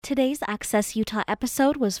Today's Access Utah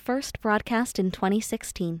episode was first broadcast in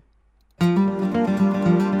 2016.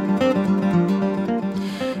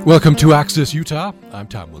 Welcome to Access Utah. I'm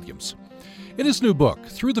Tom Williams. In his new book,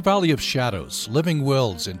 Through the Valley of Shadows, Living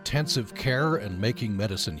Wills, Intensive Care and Making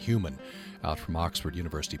Medicine Human, out from Oxford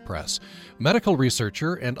University Press, medical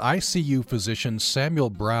researcher and ICU physician Samuel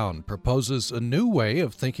Brown proposes a new way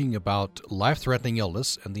of thinking about life-threatening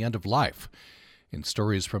illness and the end of life. In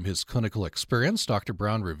stories from his clinical experience, Dr.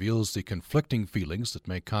 Brown reveals the conflicting feelings that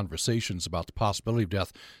make conversations about the possibility of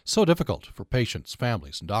death so difficult for patients,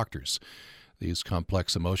 families, and doctors. These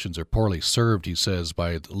complex emotions are poorly served, he says,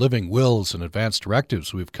 by the living wills and advanced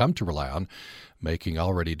directives we've come to rely on, making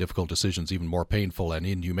already difficult decisions even more painful and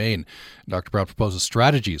inhumane. Dr. Brown proposes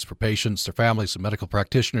strategies for patients, their families, and medical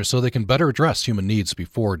practitioners so they can better address human needs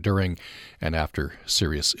before, during, and after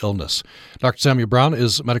serious illness. Dr. Samuel Brown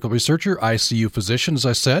is a medical researcher, ICU physician, as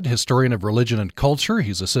I said, historian of religion and culture.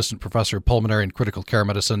 He's assistant professor of pulmonary and critical care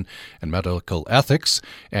medicine and medical ethics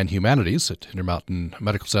and humanities at Intermountain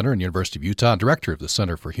Medical Center and University of Utah, and director of the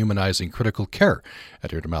Center for Humanizing Critical Care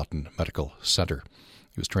at Intermountain Medical Center.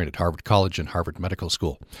 He was trained at Harvard College and Harvard Medical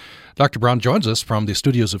School. Dr. Brown joins us from the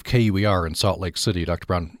studios of KUER in Salt Lake City. Dr.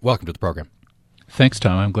 Brown, welcome to the program. Thanks,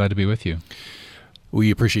 Tom. I'm glad to be with you.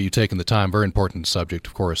 We appreciate you taking the time. Very important subject,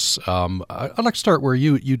 of course. I'd like to start where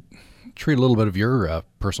you treat a little bit of your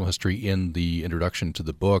personal history in the introduction to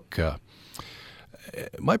the book.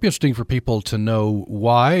 It might be interesting for people to know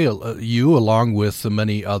why you, along with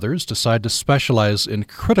many others, decide to specialize in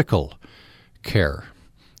critical care.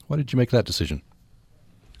 Why did you make that decision?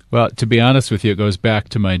 Well, to be honest with you, it goes back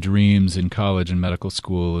to my dreams in college and medical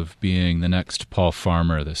school of being the next Paul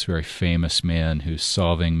Farmer, this very famous man who's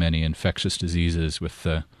solving many infectious diseases with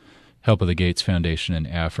the help of the Gates Foundation in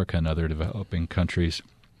Africa and other developing countries.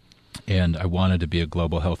 And I wanted to be a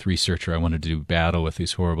global health researcher. I wanted to do battle with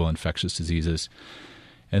these horrible infectious diseases.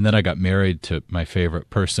 And then I got married to my favorite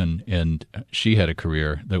person, and she had a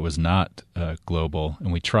career that was not global.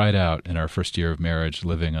 And we tried out in our first year of marriage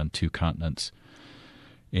living on 2 continents.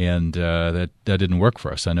 And that didn't work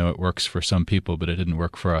for us. I know it works for some people, but it didn't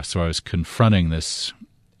work for us. So I was confronting this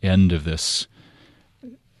end of this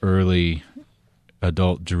early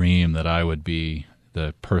adult dream that I would be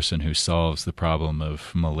the person who solves the problem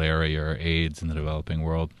of malaria or AIDS in the developing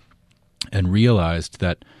world, and realized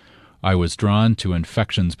that I was drawn to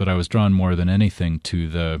infections, but I was drawn more than anything to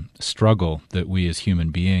the struggle that we as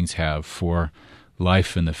human beings have for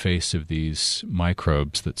life in the face of these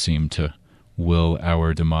microbes that seem to will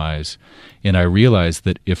our demise. And I realized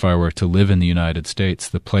that if I were to live in the United States,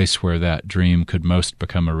 the place where that dream could most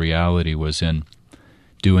become a reality was in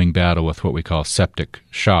doing battle with what we call septic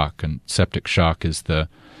shock. And septic shock is the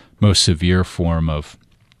most severe form of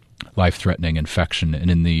life-threatening infection.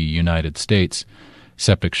 And in the United States,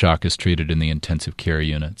 septic shock is treated in the intensive care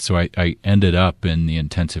unit. So I ended up in the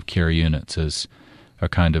intensive care units as a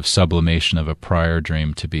kind of sublimation of a prior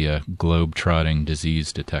dream to be a globe-trotting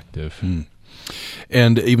disease detective.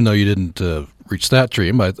 And even though you didn't reach that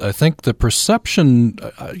dream, I think the perception,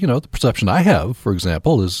 the perception I have, for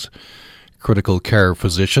example, is critical care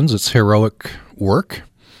physicians. It's heroic work.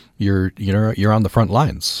 You're on the front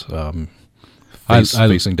lines,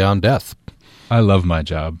 facing down death. I love my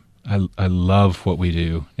job. I love what we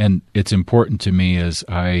do, and it's important to me as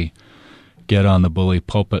I get on the bully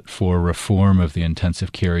pulpit for reform of the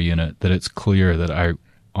intensive care unit that it's clear that I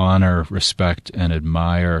honor, respect, and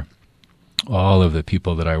admire all of the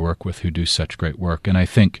people that I work with who do such great work. And I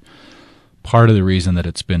think part of the reason that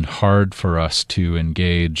it's been hard for us to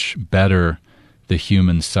engage better the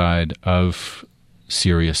human side of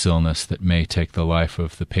serious illness that may take the life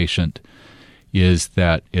of the patient is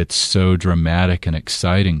that it's so dramatic and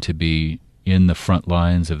exciting to be in the front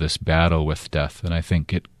lines of this battle with death. And I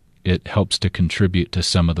think it helps to contribute to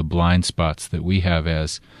some of the blind spots that we have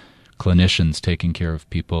as clinicians taking care of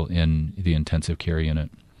people in the intensive care unit.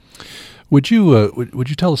 Would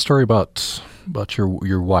you tell a story about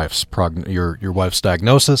your wife's your wife's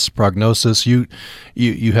diagnosis, prognosis? You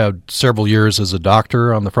had several years as a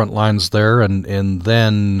doctor on the front lines there, and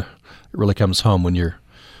then it really comes home when your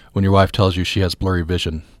wife tells you she has blurry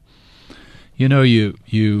vision. You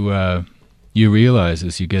realize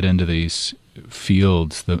as you get into these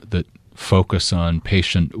fields that focus on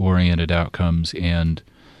patient-oriented outcomes and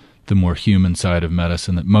the more human side of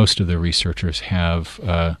medicine that most of the researchers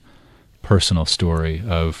have personal story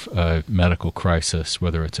of a medical crisis,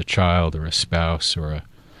 whether it's a child or a spouse or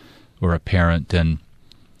a parent. And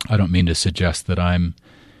I don't mean to suggest that I'm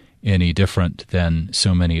any different than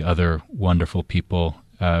so many other wonderful people,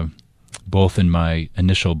 both in my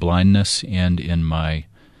initial blindness and in my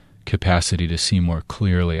capacity to see more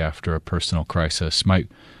clearly after a personal crisis.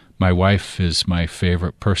 My wife is my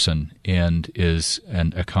favorite person and is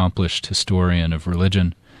an accomplished historian of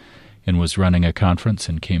religion and was running a conference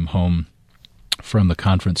and came home from the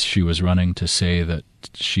conference she was running to say that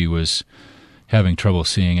she was having trouble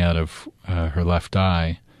seeing out of her left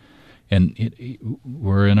eye. And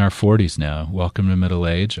we're in our 40s now. Welcome to middle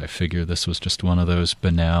age. I figure this was just one of those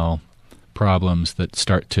banal problems that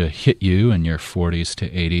start to hit you in your 40s to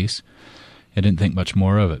 80s. I didn't think much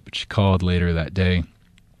more of it, but she called later that day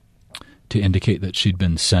to indicate that she'd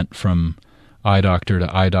been sent from eye doctor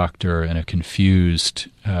to eye doctor in a confused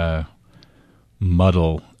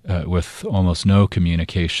muddle with almost no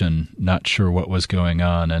communication, not sure what was going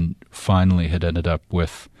on, and finally had ended up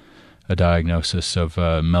with a diagnosis of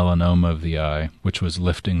melanoma of the eye, which was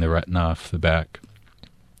lifting the retina off the back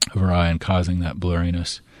of her eye and causing that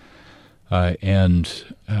blurriness.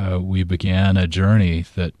 And we began a journey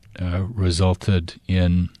that resulted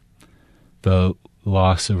in the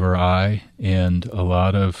loss of her eye and a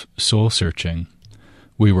lot of soul searching.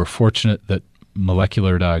 We were fortunate that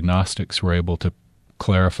molecular diagnostics were able to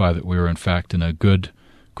clarify that we were in fact in a good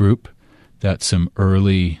group, that some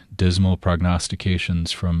early dismal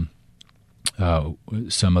prognostications from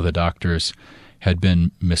some of the doctors had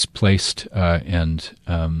been misplaced and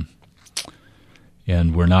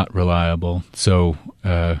were not reliable. So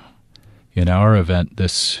in our event,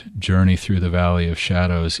 this journey through the Valley of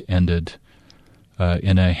Shadows ended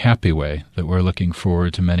in a happy way, that we're looking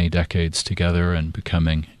forward to many decades together and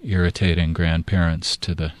becoming irritating grandparents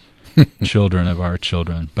to the children of our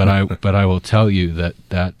children. But I will tell you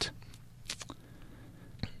that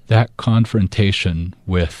confrontation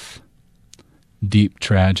with deep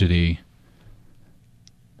tragedy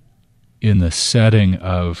in the setting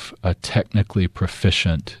of a technically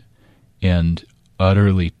proficient and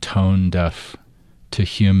utterly tone-deaf to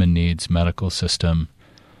human needs medical system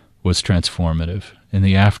was transformative. In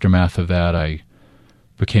the aftermath of that, I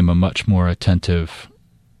became a much more attentive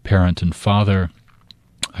parent and father.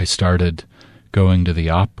 I started going to the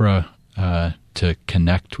opera to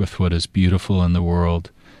connect with what is beautiful in the world.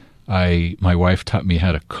 My wife taught me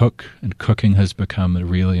how to cook, and cooking has become a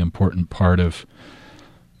really important part of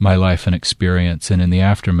my life and experience. And in the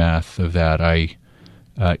aftermath of that, I'd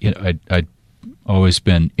always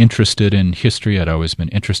been interested in history. I'd always been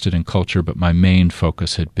interested in culture, but my main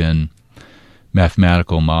focus had been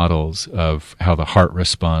mathematical models of how the heart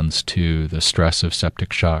responds to the stress of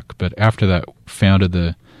septic shock. But after that, founded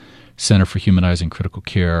the Center for Humanizing Critical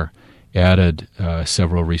Care, added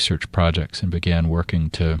several research projects, and began working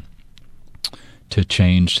to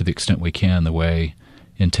change, to the extent we can, the way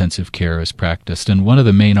intensive care is practiced. And one of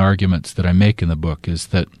the main arguments that I make in the book is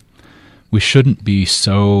that we shouldn't be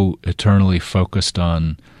so eternally focused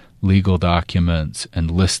on legal documents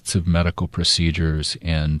and lists of medical procedures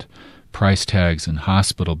and price tags and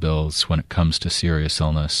hospital bills when it comes to serious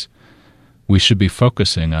illness. We should be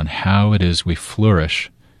focusing on how it is we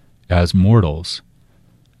flourish as mortals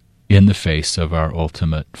in the face of our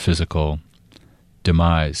ultimate physical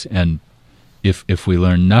demise. And if we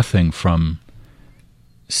learn nothing from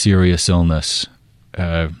serious illness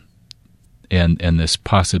and this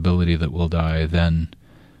possibility that we'll die, then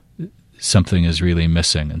something is really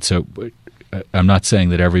missing. And so I'm not saying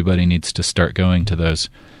that everybody needs to start going to those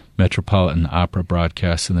Metropolitan Opera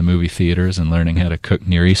broadcasts in the movie theaters and learning how to cook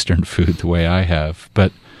Near Eastern food the way I have.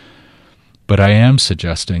 But I am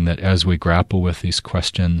suggesting that as we grapple with these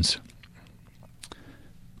questions,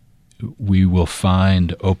 we will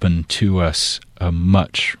find open to us a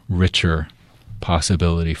much richer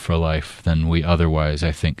possibility for life than we otherwise,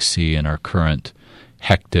 I think, see in our current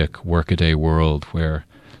hectic workaday world, where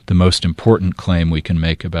the most important claim we can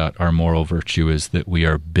make about our moral virtue is that we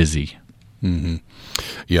are busy. Mm-hmm.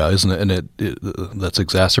 Yeah, isn't it? And that's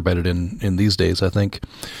exacerbated in these days, I think.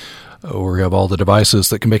 We have all the devices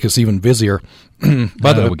that can make us even busier. We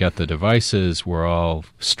got the devices. We're all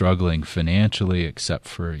struggling financially, except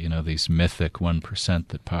for these mythic 1%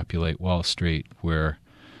 that populate Wall Street. We're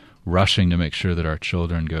rushing to make sure that our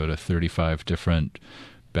children go to 35 different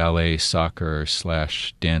ballet, soccer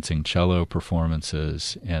 / dancing cello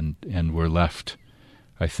performances, and we're left,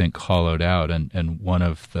 I think, hollowed out. And one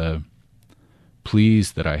of the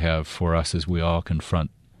pleas that I have for us as we all confront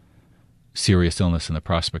serious illness and the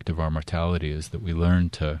prospect of our mortality is that we learn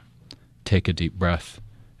to take a deep breath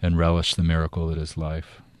and relish the miracle that is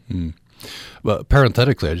life. But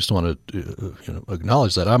parenthetically, I just want to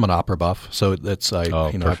acknowledge that I'm an opera buff, so I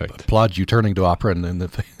applaud you turning to opera. And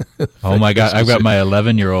oh my God, I've got my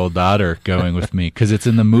 11-year-old daughter going with me because it's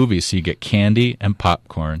in the movie, so you get candy and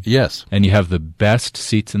popcorn. Yes, and you have the best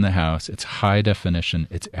seats in the house. It's high definition.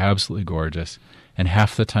 It's absolutely gorgeous, and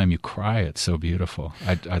half the time you cry. It's so beautiful.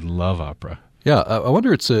 I love opera. Yeah, I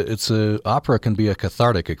wonder. It's a opera can be a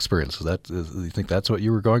cathartic experience. You think that's what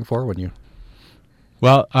you were going for when you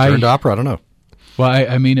turned to opera? I don't know. Well,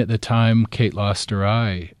 I mean, at the time Kate lost her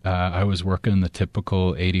eye, I was working the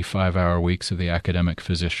typical 85-hour weeks of the academic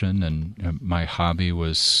physician, and my hobby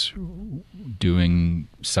was doing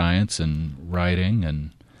science and writing,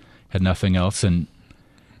 and had nothing else. And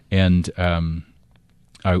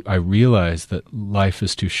I realized that life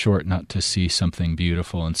is too short not to see something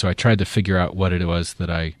beautiful, and so I tried to figure out what it was that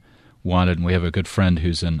I wanted. And we have a good friend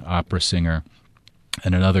who's an opera singer,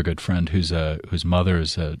 and another good friend whose mother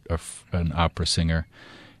is an opera singer,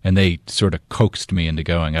 and they sort of coaxed me into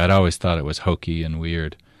going. I'd always thought it was hokey and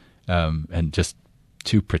weird, and just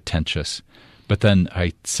too pretentious. But then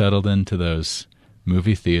I settled into those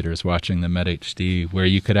movie theaters watching them at HD, where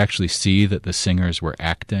you could actually see that the singers were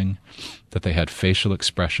acting, that they had facial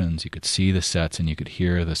expressions, you could see the sets, and you could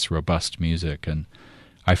hear this robust music. And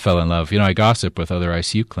I fell in love. I gossip with other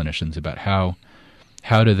ICU clinicians about how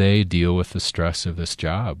do they deal with the stress of this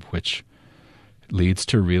job, which leads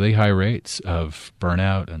to really high rates of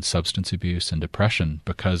burnout and substance abuse and depression,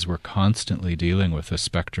 because we're constantly dealing with the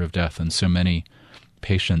specter of death, and so many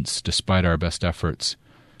patients, despite our best efforts,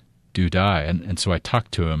 do die. And so I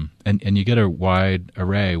talked to him, and you get a wide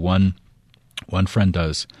array. One friend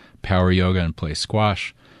does power yoga and plays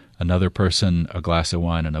squash, another person a glass of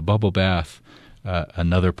wine and a bubble bath,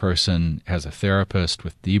 another person has a therapist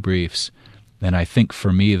with debriefs. And I think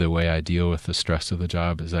for me, the way I deal with the stress of the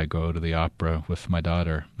job is I go to the opera with my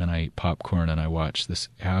daughter, and I eat popcorn, and I watch this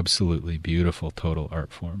absolutely beautiful total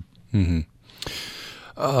art form. Mm-hmm.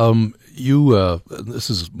 This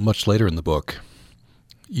is much later in the book.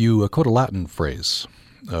 You quote a Latin phrase,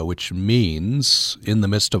 which means, in the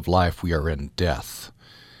midst of life, we are in death.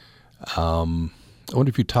 I wonder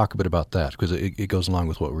if you talk a bit about that, because it goes along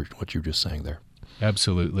with what you were just saying there.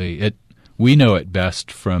 Absolutely. We know it best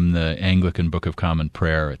from the Anglican Book of Common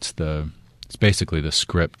Prayer. It's basically the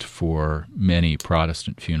script for many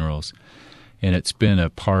Protestant funerals, and it's been a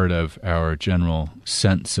part of our general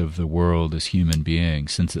sense of the world as human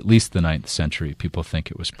beings since at least the 9th century. People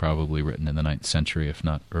think it was probably written in the 9th century, if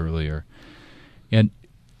not earlier. And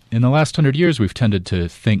in the last 100 years, we've tended to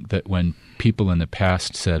think that when people in the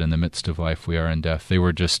past said, in the midst of life we are in death, they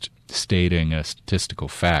were just stating a statistical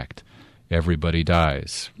fact. Everybody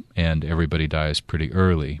dies, and everybody dies pretty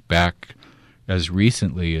early. Back as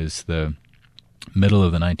recently as the middle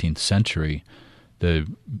of the 19th century, the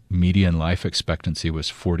median life expectancy was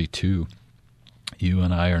 42. You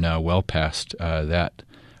and I are now well past that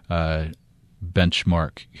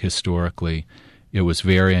benchmark historically. It was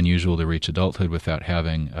very unusual to reach adulthood without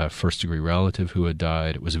having a first-degree relative who had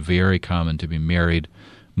died. It was very common to be married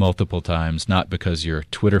multiple times, not because your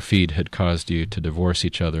Twitter feed had caused you to divorce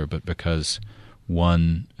each other, but because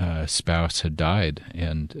one spouse had died,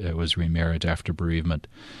 and it was remarriage after bereavement.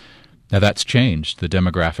 Now that's changed. The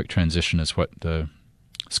demographic transition is what the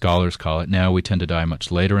scholars call it. Now we tend to die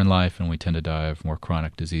much later in life, and we tend to die of more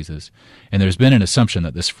chronic diseases. And there's been an assumption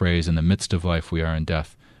that this phrase, in the midst of life we are in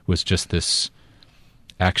death, was just this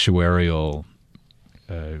actuarial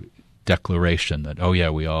declaration that, oh yeah,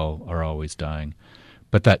 we all are always dying.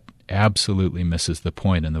 But that absolutely misses the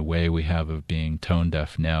point in the way we have of being tone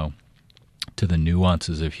deaf now to the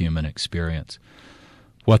nuances of human experience.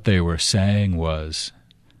 What they were saying was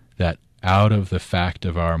that out of the fact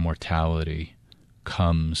of our mortality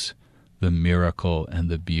comes the miracle and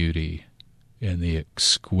the beauty and the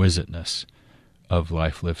exquisiteness of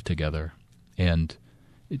life lived together. And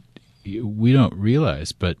we don't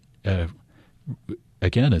realize, but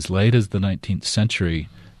again, as late as the 19th century,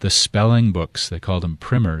 the spelling books, they called them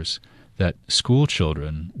primers, that school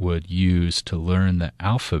children would use to learn the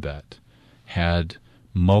alphabet had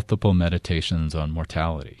multiple meditations on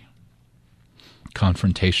mortality,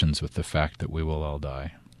 confrontations with the fact that we will all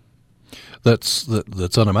die. That's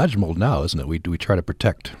unimaginable now, isn't it? We try to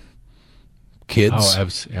protect kids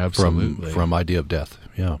absolutely. from idea of death.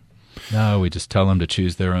 Yeah. No, we just tell them to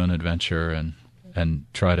choose their own adventure and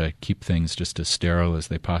try to keep things just as sterile as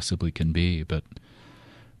they possibly can be. But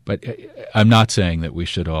I'm not saying that we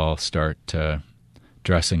should all start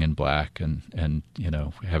dressing in black and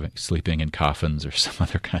sleeping in coffins or some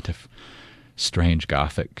other kind of strange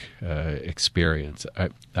Gothic experience.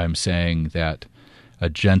 I'm saying that a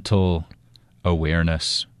gentle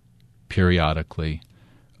awareness periodically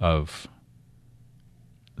of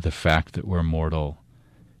the fact that we're mortal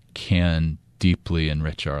can deeply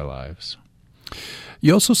enrich our lives.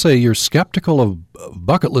 You also say you're skeptical of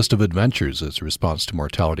bucket list of adventures as a response to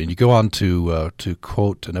mortality, and you go on to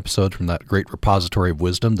quote an episode from that great repository of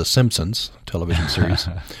wisdom, The Simpsons television series.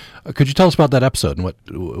 Could you tell us about that episode and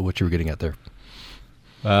what you were getting at there?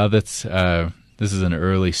 This is an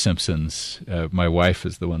early Simpsons. My wife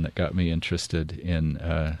is the one that got me interested in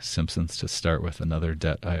Simpsons to start with, another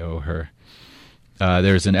debt I owe her.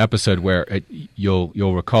 There's an episode where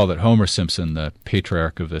you'll recall that Homer Simpson, the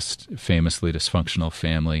patriarch of this famously dysfunctional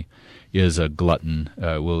family, is a glutton,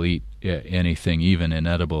 will eat anything, even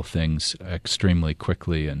inedible things, extremely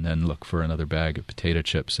quickly and then look for another bag of potato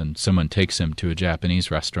chips. And someone takes him to a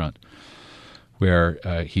Japanese restaurant where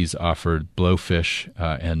he's offered blowfish,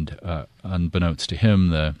 and unbeknownst to him,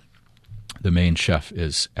 the main chef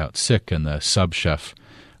is out sick, and the sub-chef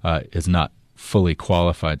is not fully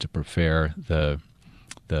qualified to prepare the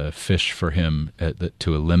fish for him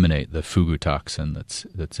to eliminate the fugu toxin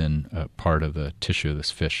that's in part of the tissue of this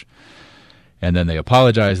fish. And then they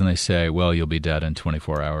apologize and they say, well, you'll be dead in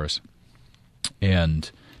 24 hours. And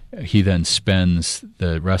he then spends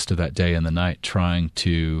the rest of that day and the night trying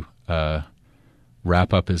to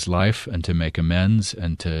wrap up his life and to make amends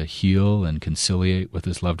and to heal and conciliate with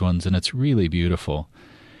his loved ones. And it's really beautiful.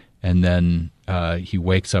 And then he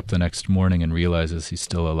wakes up the next morning and realizes he's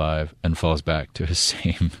still alive and falls back to his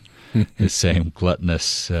same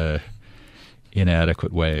gluttonous,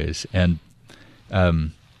 inadequate ways. And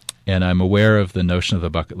I'm aware of the notion of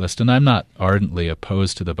the bucket list, and I'm not ardently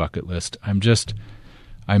opposed to the bucket list.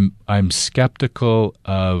 I'm skeptical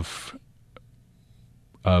of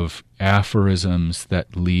aphorisms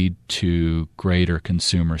that lead to greater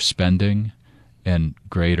consumer spending and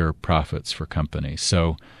greater profits for companies.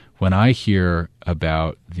 So when I hear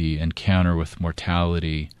about the encounter with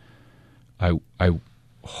mortality, I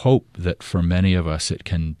hope that for many of us it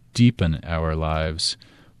can deepen our lives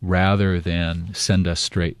rather than send us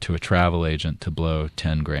straight to a travel agent to blow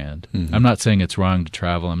 $10,000. Mm-hmm. I'm not saying it's wrong to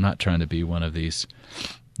travel. I'm not trying to be one of these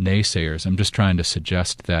naysayers. I'm just trying to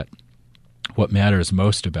suggest that what matters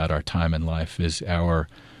most about our time in life is our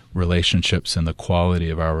relationships and the quality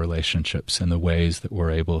of our relationships and the ways that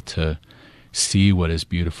we're able to see what is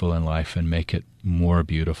beautiful in life and make it more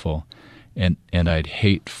beautiful. And I'd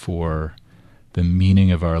hate for the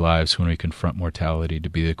meaning of our lives when we confront mortality to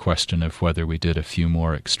be the question of whether we did a few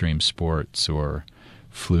more extreme sports or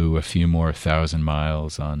flew a few more 1,000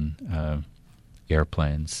 miles on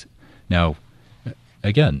airplanes. Now,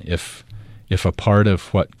 again, if a part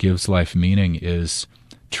of what gives life meaning is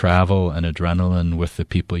travel and adrenaline with the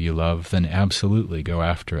people you love, then absolutely go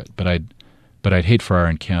after it. But I'd hate for our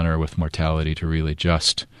encounter with mortality to really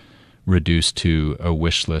just reduce to a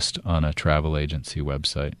wish list on a travel agency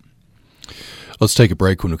website. Let's take a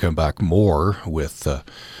break. When we come back, more with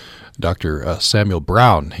Dr. Samuel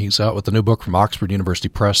Brown. He's out with the new book from Oxford University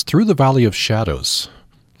Press, Through the Valley of Shadows,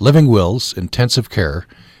 Living Wills, Intensive Care,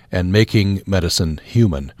 and Making Medicine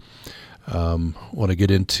Human. Want to get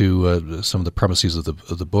into some of the premises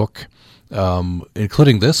of the book,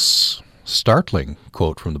 including this startling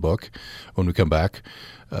quote from the book when we come back.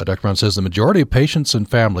 Dr. Brown says the majority of patients and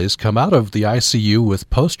families come out of the ICU with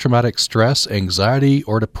post-traumatic stress, anxiety,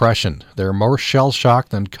 or depression. They're more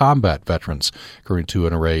shell-shocked than combat veterans, according to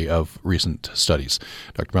an array of recent studies.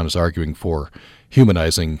 Dr. Brown is arguing for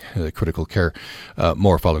humanizing critical care.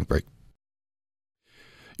 More following break.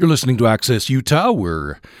 You're listening to Access Utah.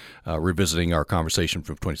 We're revisiting our conversation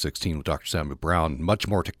from 2016 with Dr. Samuel Brown. Much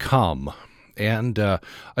more to come. And I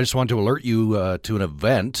just wanted to alert you to an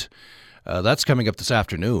event that's coming up this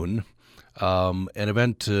afternoon, an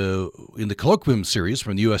event in the Colloquium series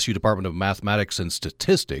from the USU Department of Mathematics and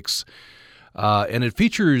Statistics, and it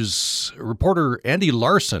features reporter Andy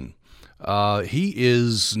Larson. He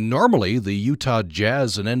is normally the Utah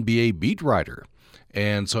Jazz and NBA beat writer,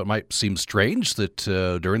 and so it might seem strange that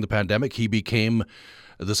during the pandemic he became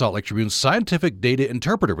the Salt Lake Tribune's scientific data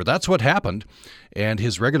interpreter, but that's what happened. And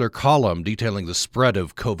his regular column detailing the spread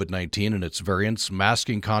of COVID-19 and its variants,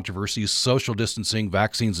 masking controversies, social distancing,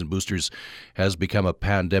 vaccines, and boosters has become a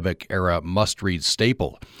pandemic-era must-read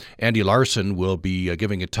staple. Andy Larson will be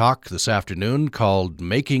giving a talk this afternoon called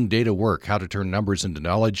Making Data Work, How to Turn Numbers into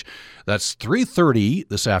Knowledge. That's 3:30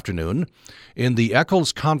 this afternoon in the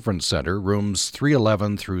Eccles Conference Center, rooms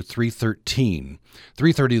 311 through 313.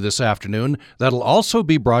 3:30 this afternoon. That'll also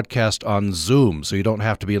be broadcast on Zoom, so you don't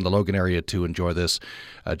have to be in the Logan area to enjoy this.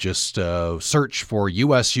 Just search for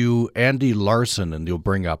USU Andy Larson, and you'll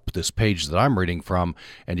bring up this page that I'm reading from,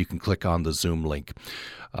 and you can click on the Zoom link.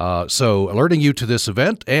 So alerting you to this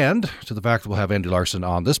event and to the fact that we'll have Andy Larson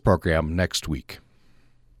on this program next week.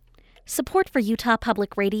 Support for Utah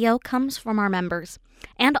Public Radio comes from our members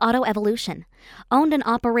and Auto Evolution, owned and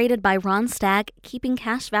operated by Ron Stagg, keeping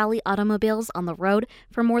Cache Valley automobiles on the road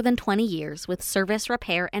for more than 20 years with service,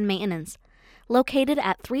 repair, and maintenance. Located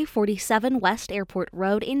at 347 West Airport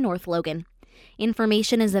Road in North Logan.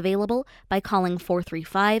 Information is available by calling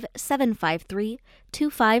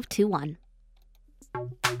 435-753-2521.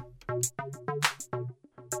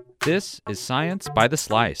 This is Science by the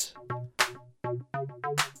Slice.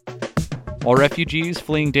 While refugees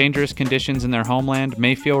fleeing dangerous conditions in their homeland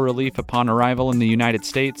may feel relief upon arrival in the United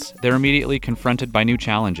States, they're immediately confronted by new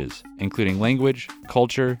challenges, including language,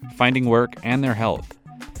 culture, finding work, and their health.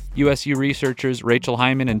 USU researchers Rachel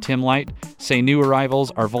Hyman and Tim Light say new arrivals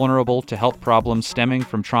are vulnerable to health problems stemming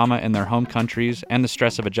from trauma in their home countries and the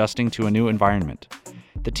stress of adjusting to a new environment.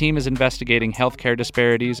 The team is investigating healthcare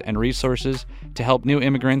disparities and resources to help new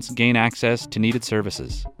immigrants gain access to needed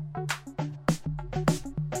services.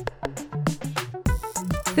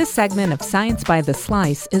 This segment of Science by the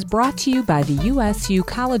Slice is brought to you by the USU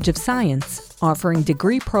College of Science, offering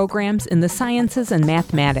degree programs in the sciences and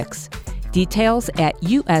mathematics. Details at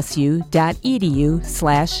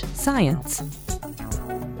usu.edu/science.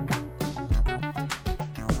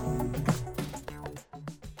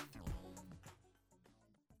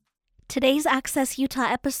 Today's Access Utah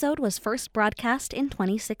episode was first broadcast in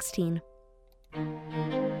 2016.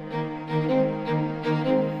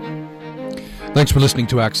 Thanks for listening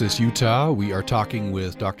to Access Utah. We are talking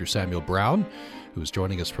with Dr. Samuel Brown, who's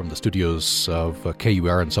joining us from the studios of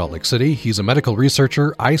KUR in Salt Lake City. He's a medical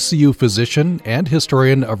researcher, ICU physician, and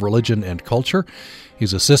historian of religion and culture.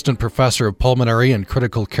 He's assistant professor of pulmonary and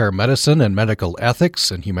critical care medicine and medical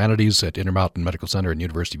ethics and humanities at Intermountain Medical Center and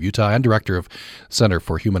University of Utah, and director of Center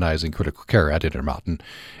for Humanizing Critical Care at Intermountain.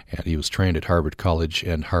 And he was trained at Harvard College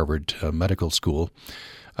and Harvard Medical School.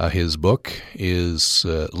 His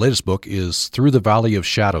latest book is Through the Valley of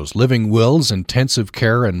Shadows, Living Wills, Intensive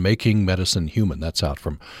Care, and Making Medicine Human. That's out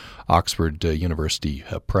from Oxford University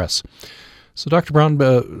Press. So, Dr. Brown,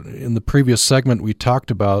 in the previous segment, we talked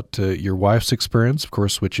about your wife's experience, of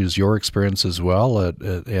course, which is your experience as well,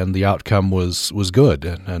 and the outcome was good,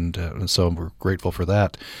 and so we're grateful for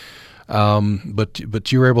that.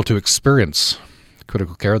 But you were able to experience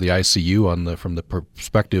critical care, the ICU, from the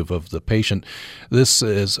perspective of the patient. This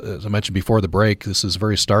is, as I mentioned before the break, this is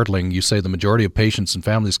very startling. You say the majority of patients and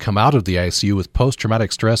families come out of the ICU with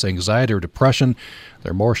post-traumatic stress, anxiety, or depression.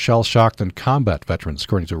 They're more shell-shocked than combat veterans,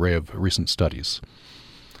 according to an array of recent studies.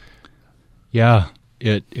 Yeah,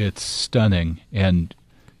 it's stunning. And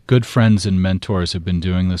good friends and mentors have been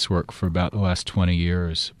doing this work for about the last 20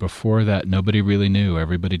 years. Before that, nobody really knew.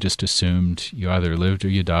 Everybody just assumed you either lived or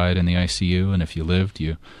you died in the ICU, and if you lived,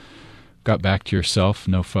 you got back to yourself,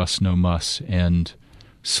 no fuss, no muss. And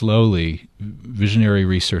slowly, visionary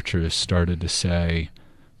researchers started to say,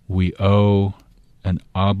 we owe an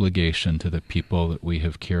obligation to the people that we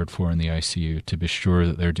have cared for in the ICU to be sure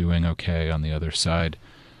that they're doing okay on the other side.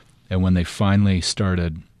 And when they finally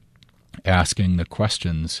started asking the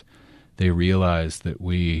questions, they realized that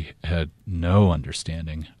we had no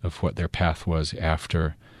understanding of what their path was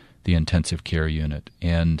after the intensive care unit.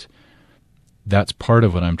 And that's part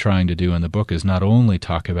of what I'm trying to do in the book, is not only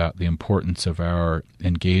talk about the importance of our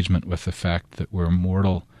engagement with the fact that we're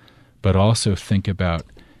mortal, but also think about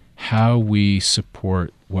how we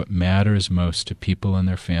support what matters most to people and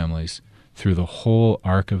their families through the whole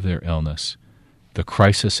arc of their illness. The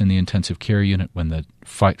crisis in the intensive care unit, when the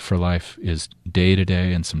fight for life is day to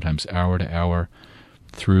day and sometimes hour to hour,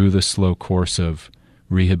 through the slow course of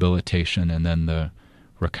rehabilitation and then the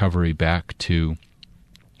recovery back to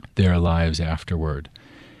their lives afterward.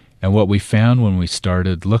 And what we found when we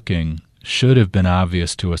started looking should have been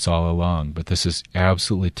obvious to us all along, but this is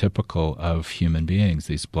absolutely typical of human beings,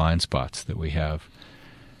 these blind spots that we have.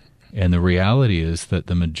 And the reality is that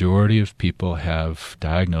the majority of people have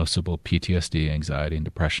diagnosable PTSD, anxiety, and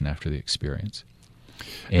depression after the experience.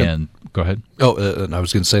 And go ahead. And I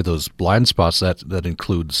was going to say those blind spots, that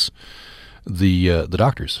includes the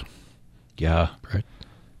doctors. Yeah. Right.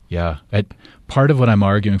 Yeah. Part of what I'm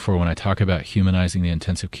arguing for when I talk about humanizing the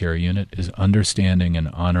intensive care unit is understanding and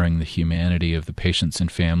honoring the humanity of the patients and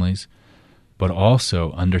families, but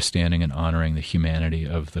also understanding and honoring the humanity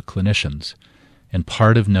of the clinicians. And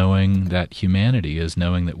part of knowing that humanity is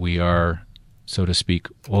knowing that we are, so to speak,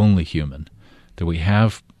 only human, that we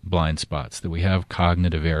have blind spots, that we have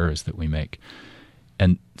cognitive errors that we make.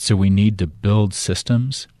 And so we need to build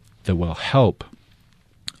systems that will help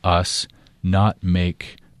us not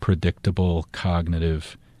make predictable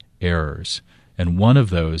cognitive errors. And one of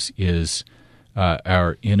those is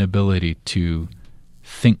our inability to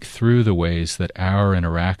think through the ways that our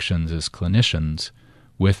interactions as clinicians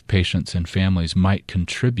with patients and families might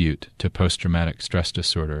contribute to post-traumatic stress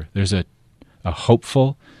disorder. There's a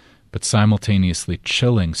hopeful but simultaneously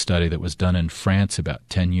chilling study that was done in France about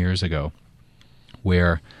 10 years ago,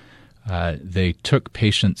 where they took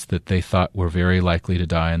patients that they thought were very likely to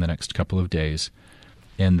die in the next couple of days,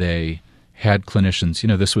 and they had clinicians,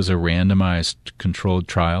 this was a randomized controlled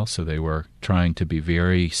trial, so they were trying to be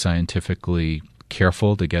very scientifically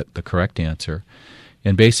careful to get the correct answer.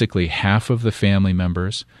 And basically half of the family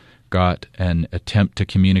members got an attempt to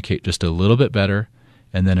communicate just a little bit better,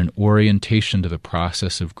 and then an orientation to the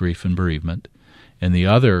process of grief and bereavement. And the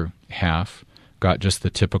other half got just the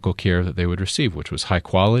typical care that they would receive, which was high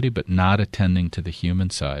quality but not attending to the human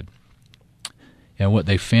side. And what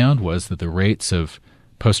they found was that the rates of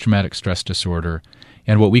post-traumatic stress disorder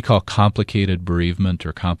and what we call complicated bereavement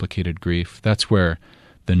or complicated grief, that's where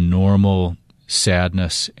the normal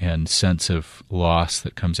sadness and sense of loss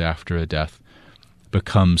that comes after a death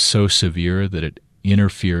becomes so severe that it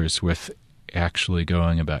interferes with actually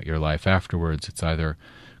going about your life afterwards. It's either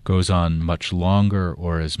goes on much longer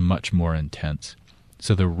or is much more intense.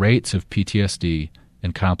 So the rates of PTSD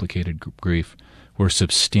and complicated grief were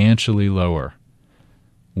substantially lower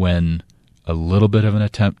when a little bit of an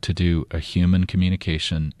attempt to do a human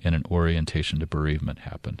communication and an orientation to bereavement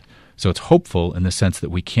happened. So it's hopeful in the sense that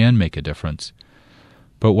we can make a difference.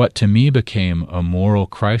 But what to me became a moral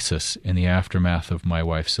crisis in the aftermath of my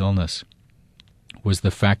wife's illness was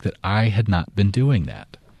the fact that I had not been doing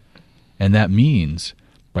that. And that means,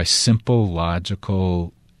 by simple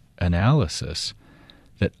logical analysis,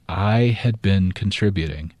 that I had been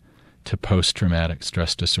contributing to post-traumatic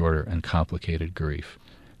stress disorder and complicated grief.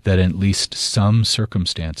 That in at least some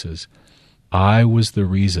circumstances, I was the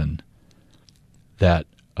reason that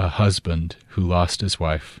a husband who lost his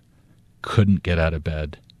wife couldn't get out of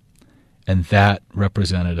bed. And that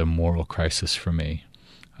represented a moral crisis for me.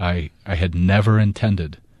 I had never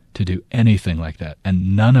intended to do anything like that,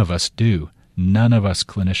 and none of us do. None of us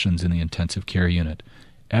clinicians in the intensive care unit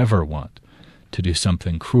ever want to do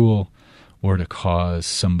something cruel or to cause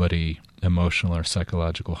somebody emotional or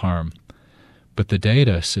psychological harm. But the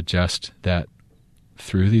data suggest that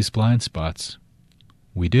through these blind spots,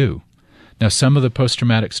 we do. Now, some of the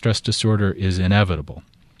post-traumatic stress disorder is inevitable.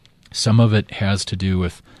 Some of it has to do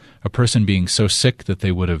with a person being so sick that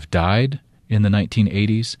they would have died in the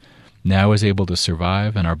 1980s, now is able to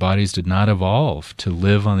survive, and our bodies did not evolve to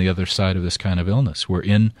live on the other side of this kind of illness. We're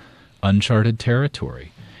in uncharted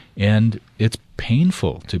territory, and it's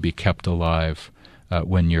painful to be kept alive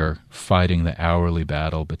when you're fighting the hourly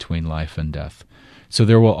battle between life and death. So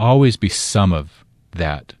there will always be some of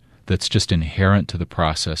that that's just inherent to the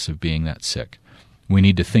process of being that sick. We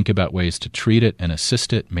need to think about ways to treat it and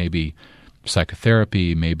assist it, maybe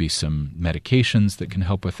psychotherapy, maybe some medications that can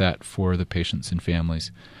help with that for the patients and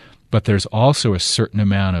families. But there's also a certain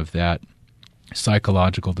amount of that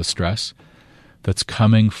psychological distress that's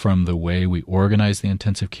coming from the way we organize the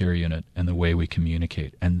intensive care unit and the way we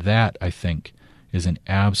communicate. And that, I think, is an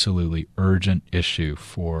absolutely urgent issue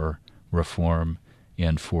for reform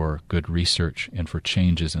and for good research and for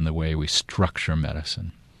changes in the way we structure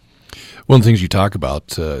medicine. One of the things you talk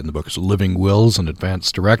about in the book is living wills and advance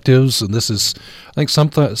directives, and this is, I think,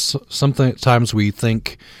 sometimes we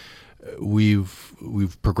think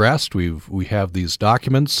we've progressed, we have these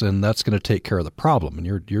documents, and that's going to take care of the problem.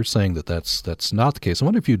 And you're saying that that's not the case. I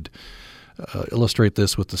wonder if you'd illustrate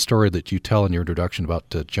this with the story that you tell in your introduction about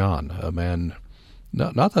John, a man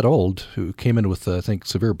not that old who came in with, I think,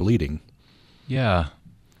 severe bleeding. Yeah.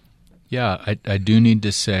 I do need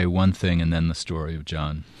to say one thing and then the story of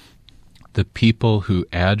John. The people who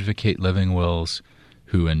advocate living wills,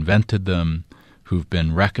 who invented them, who've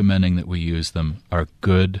been recommending that we use them, are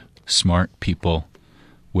good, smart people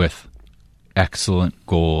with excellent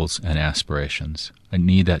goals and aspirations. I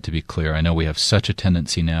need that to be clear. I know we have such a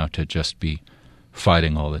tendency now to just be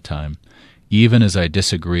fighting all the time. Even as I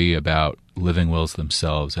disagree about living wills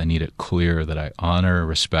themselves, I need it clear that I honor,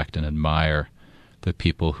 respect, and admire the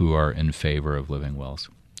people who are in favor of living wills.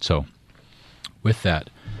 So, with that,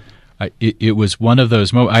 it was one of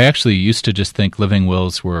those moments. I actually used to just think living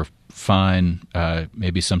wills were fine.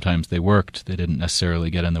 Maybe sometimes they worked. They didn't necessarily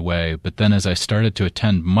get in the way. But then as I started to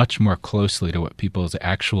attend much more closely to what people's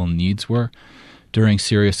actual needs were during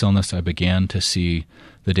serious illness, I began to see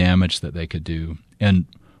the damage that they could do. And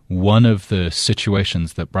one of the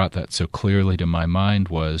situations that brought that so clearly to my mind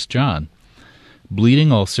was John.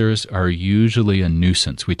 Bleeding ulcers are usually a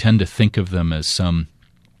nuisance. We tend to think of them as some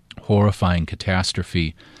horrifying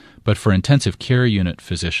catastrophe, but for intensive care unit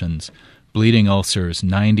physicians, bleeding ulcers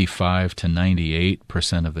 95 to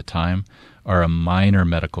 98% of the time are a minor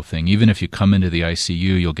medical thing. Even if you come into the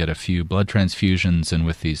ICU, you'll get a few blood transfusions, and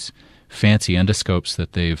with these fancy endoscopes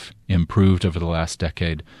that they've improved over the last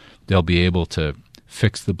decade, they'll be able to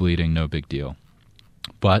fix the bleeding, no big deal.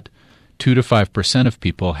 But 2 to 5% of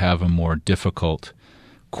people have a more difficult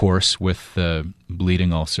course with the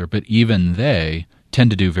bleeding ulcer, but even they tend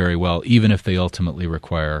to do very well, even if they ultimately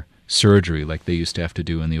require surgery like they used to have to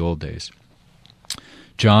do in the old days.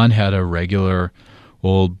 John had a regular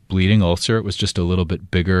old bleeding ulcer. It was just a little bit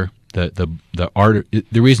bigger. The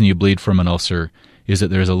reason you bleed from an ulcer is that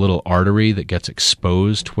there's a little artery that gets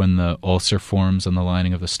exposed when the ulcer forms on the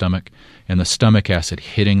lining of the stomach, and the stomach acid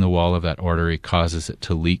hitting the wall of that artery causes it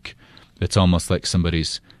to leak. It's almost like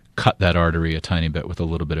somebody's cut that artery a tiny bit with a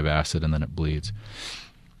little bit of acid, and then it bleeds.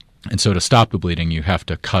 And so to stop the bleeding, you have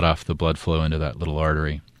to cut off the blood flow into that little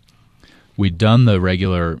artery. We'd done the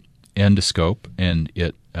regular endoscope, and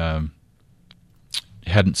it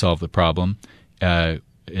hadn't solved the problem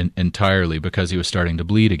entirely because he was starting to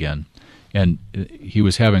bleed again. And he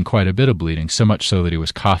was having quite a bit of bleeding, so much so that he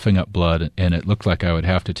was coughing up blood, and it looked like I would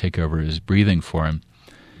have to take over his breathing for him.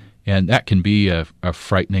 And that can be a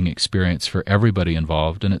frightening experience for everybody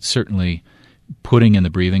involved, and it's certainly putting in the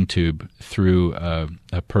breathing tube through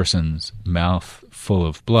a person's mouth full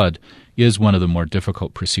of blood is one of the more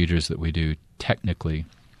difficult procedures that we do technically.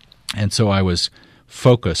 And so I was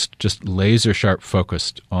focused, just laser-sharp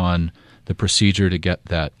focused on the procedure to get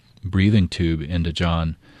that breathing tube into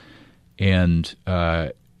John, and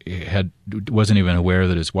wasn't even aware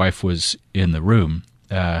that his wife was in the room.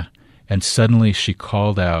 And suddenly she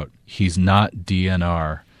called out, "He's not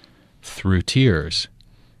DNR," through tears.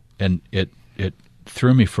 And it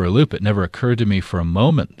threw me for a loop. It never occurred to me for a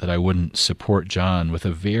moment that I wouldn't support John with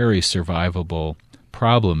a very survivable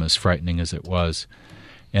problem, as frightening as it was.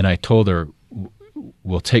 And I told her,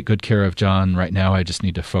 "We'll take good care of John. Right now I just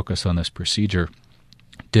need to focus on this procedure."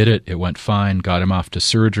 Did it. It went fine. Got him off to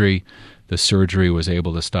surgery. The surgery was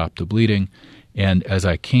able to stop the bleeding. And as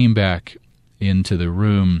I came back into the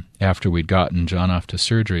room after we'd gotten John off to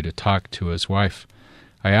surgery to talk to his wife,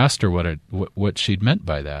 I asked her what she'd meant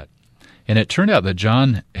by that. And it turned out that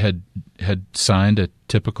John had signed a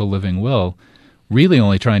typical living will, really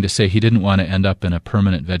only trying to say he didn't want to end up in a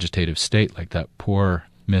permanent vegetative state like that poor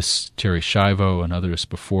Miss Terri Schiavo and others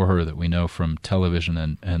before her that we know from television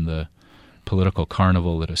and the political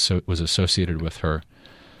carnival that was associated with her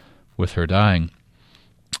dying.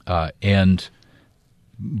 And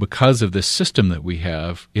because of this system that we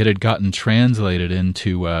have, it had gotten translated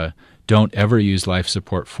into don't ever use life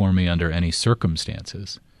support for me under any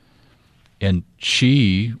circumstances. And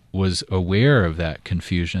she was aware of that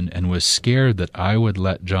confusion and was scared that I would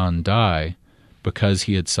let John die because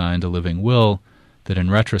he had signed a living will that in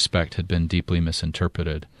retrospect had been deeply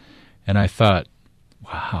misinterpreted. And I thought,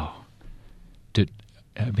 wow,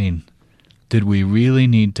 did we really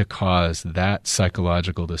need to cause that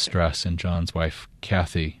psychological distress in John's wife,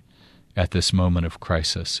 Kathy, at this moment of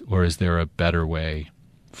crisis, or is there a better way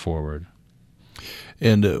forward?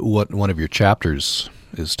 And one of your chapters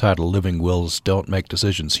is titled "Living Wills Don't Make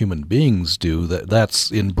Decisions, Human Beings Do."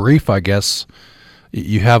 That's in brief, I guess.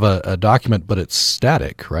 You have a document, but it's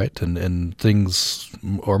static, right? And things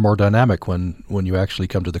are more dynamic when you actually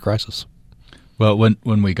come to the crisis. Well,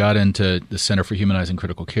 when we got into the Center for Humanizing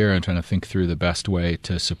Critical Care and trying to think through the best way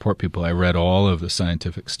to support people, I read all of the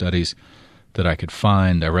scientific studies that I could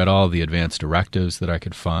find. I read all the advance directives that I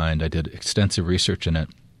could find. I did extensive research in it.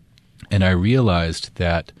 And I realized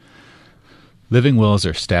that living wills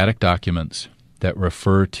are static documents that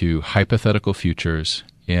refer to hypothetical futures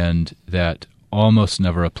and that almost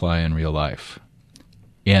never apply in real life.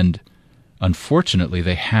 And unfortunately,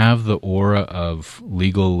 they have the aura of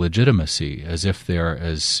legal legitimacy, as if they're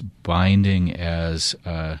as binding as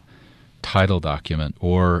a title document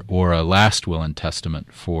or a last will and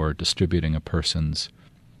testament for distributing a person's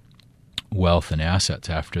wealth and assets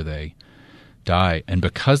after they die. And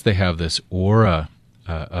because they have this aura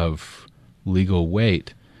of legal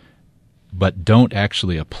weight, but don't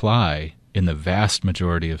actually apply in the vast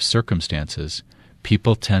majority of circumstances,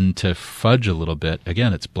 people tend to fudge a little bit.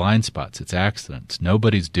 Again, it's blind spots, it's accidents.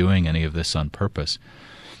 Nobody's doing any of this on purpose.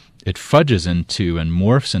 It fudges into and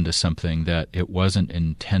morphs into something that it wasn't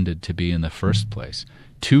intended to be in the first place.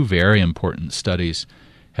 Two very important studies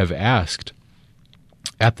have asked,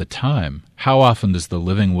 at the time, how often does the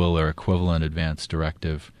living will or equivalent advance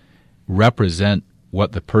directive represent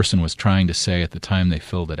what the person was trying to say at the time they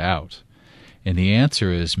filled it out? And the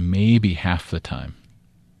answer is maybe half the time.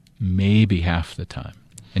 Maybe half the time.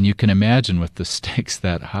 And you can imagine with the stakes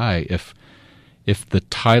that high, if the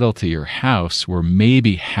title to your house were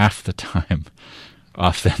maybe half the time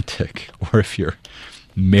authentic, or if your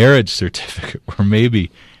marriage certificate were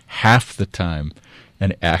maybe half the time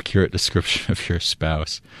an accurate description of your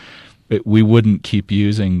spouse, we wouldn't keep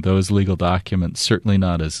using those legal documents, certainly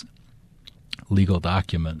not as legal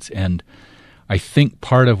documents. And I think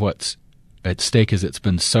part of what's at stake is it's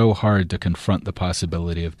been so hard to confront the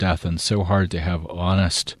possibility of death and so hard to have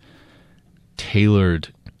honest,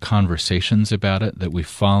 tailored conversations about it that we've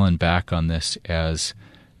fallen back on this as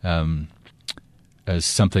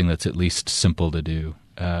something that's at least simple to do.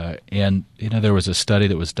 And there was a study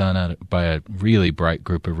that was done by a really bright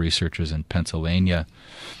group of researchers in Pennsylvania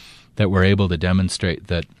that were able to demonstrate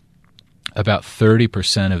that about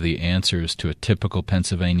 30% of the answers to a typical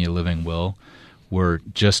Pennsylvania living will were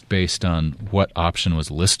just based on what option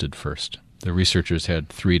was listed first. The researchers had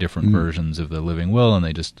 3 different versions of the living will, and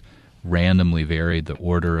they just randomly varied the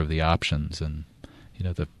order of the options. And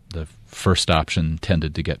the first option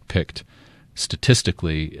tended to get picked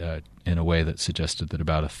statistically in a way that suggested that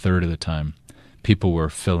about a third of the time people were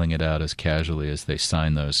filling it out as casually as they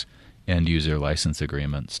signed those end-user license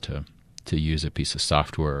agreements to use a piece of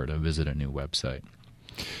software or to visit a new website.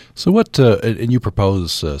 So what, and you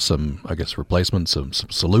propose some, I guess, replacements, some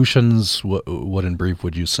solutions. What in brief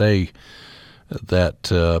would you say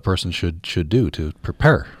that a person should do to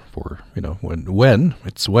prepare for, when,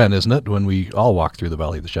 isn't it, when we all walk through the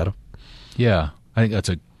valley of the shadow? Yeah, I think that's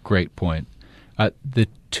a great point. The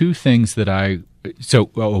two things that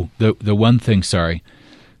the one thing,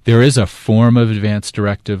 there is a form of advance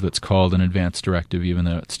directive that's called an advance directive, even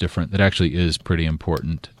though it's different, that actually is pretty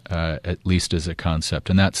important, at least as a concept,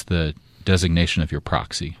 and that's the designation of your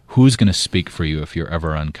proxy. Who's going to speak for you if you're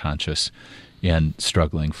ever unconscious and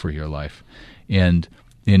struggling for your life? And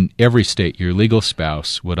in every state, your legal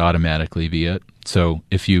spouse would automatically be it. So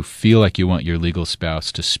if you feel like you want your legal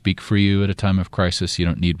spouse to speak for you at a time of crisis, you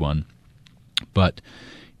don't need one. But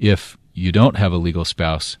if you don't have a legal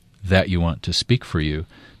spouse that you want to speak for you,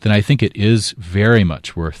 then I think it is very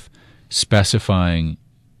much worth specifying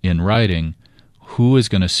in writing who is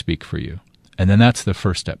going to speak for you. And then that's the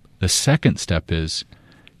first step. The second step is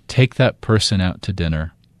take that person out to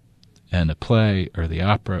dinner and a play or the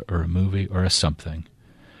opera or a movie or a something,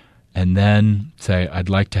 and then say, I'd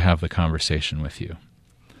like to have the conversation with you.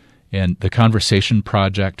 And the Conversation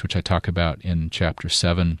Project, which I talk about in Chapter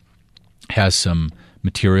 7, has some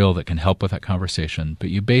material that can help with that conversation. But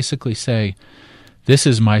you basically say, this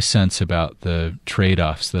is my sense about the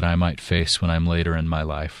trade-offs that I might face when I'm later in my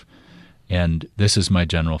life. And this is my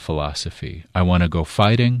general philosophy. I want to go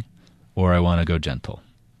fighting or I want to go gentle.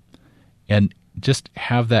 And just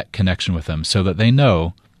have that connection with them so that they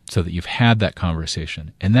know, so that you've had that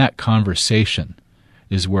conversation. And that conversation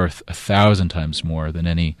is worth 1,000 times more than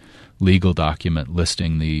any legal document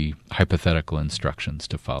listing the hypothetical instructions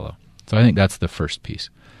to follow. So I think that's the first piece.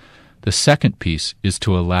 The second piece is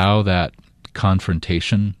to allow that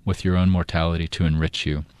confrontation with your own mortality to enrich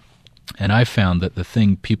you. And I found that the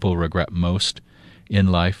thing people regret most in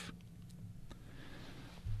life,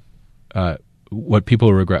 what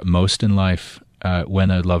people regret most in life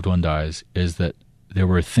when a loved one dies, is that there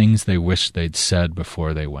were things they wish they'd said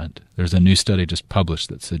before they went. There's a new study just published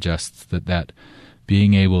that suggests that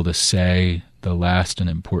being able to say the last and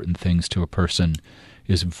important things to a person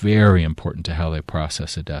is very important to how they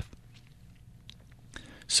process a death.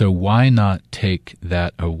 So why not take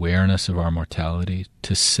that awareness of our mortality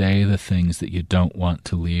to say the things that you don't want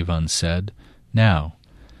to leave unsaid now?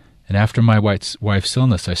 And after my wife's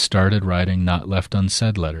illness, I started writing not left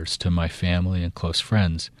unsaid letters to my family and close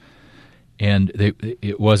friends. And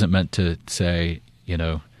it wasn't meant to say,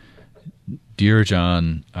 Dear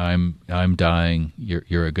John, I'm dying.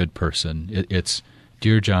 You're a good person. It's,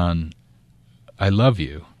 Dear John, I love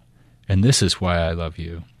you, and this is why I love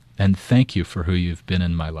you, and thank you for who you've been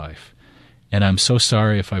in my life. And I'm so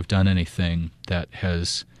sorry if I've done anything that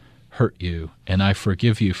has hurt you, and I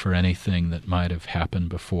forgive you for anything that might have happened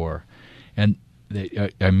before. And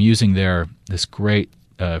I'm using there this great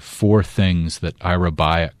 4 things that Ira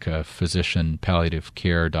Byock, a physician, palliative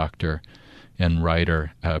care doctor, and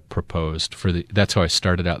writer, proposed. That's how I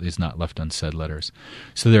started out these not left unsaid letters.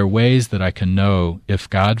 So there are ways that I can know, if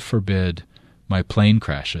God forbid my plane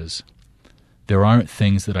crashes, there aren't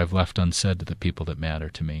things that I've left unsaid to the people that matter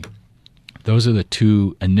to me. Those are the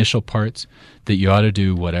 2 initial parts that you ought to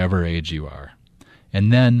do whatever age you are.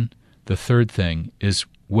 And then the third thing is,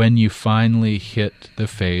 when you finally hit the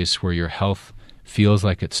phase where your health feels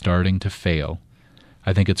like it's starting to fail,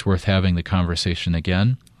 I think it's worth having the conversation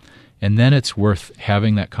again. And then it's worth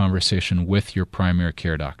having that conversation with your primary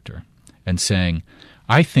care doctor and saying,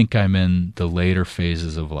 I think I'm in the later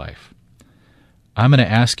phases of life. I'm going to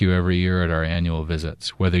ask you every year at our annual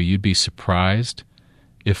visits whether you'd be surprised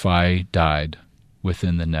if I died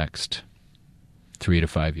within the next 3 to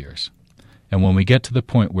 5 years. And when we get to the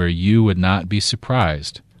point where you would not be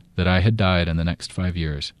surprised that I had died in the next 5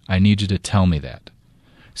 years, I need you to tell me that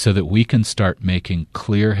so that we can start making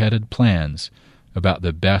clear-headed plans about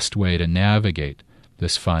the best way to navigate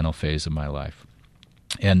this final phase of my life.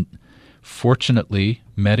 And fortunately,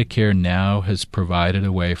 Medicare now has provided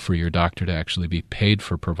a way for your doctor to actually be paid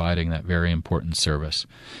for providing that very important service.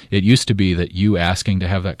 It used to be that you asking to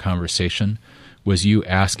have that conversation was you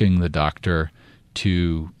asking the doctor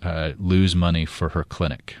to lose money for her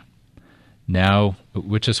clinic. Now,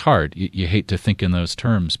 which is hard, you hate to think in those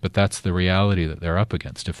terms, but that's the reality that they're up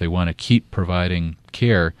against. If they want to keep providing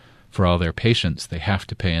care for all their patients, they have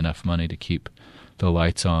to pay enough money to keep the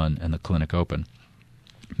lights on and the clinic open.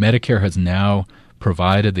 Medicare has now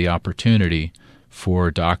provided the opportunity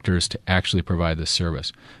for doctors to actually provide this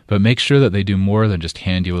service. But make sure that they do more than just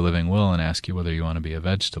hand you a living will and ask you whether you want to be a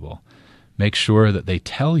vegetable. Make sure that they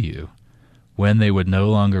tell you when they would no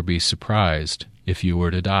longer be surprised if you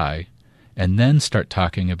were to die, and then start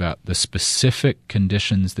talking about the specific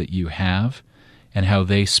conditions that you have and how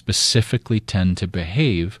they specifically tend to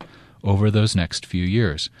behave over those next few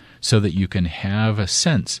years, so that you can have a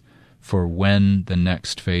sense for when the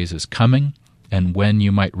next phase is coming and when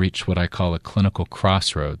you might reach what I call a clinical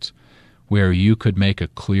crossroads, where you could make a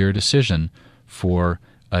clear decision for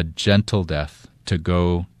a gentle death, to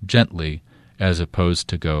go gently as opposed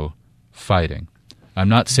to go fighting. I'm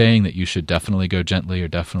not saying that you should definitely go gently or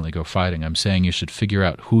definitely go fighting. I'm saying you should figure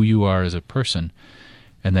out who you are as a person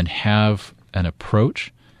and then have an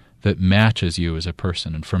approach that matches you as a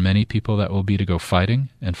person. And for many people, that will be to go fighting,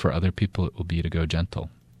 and for other people, it will be to go gentle.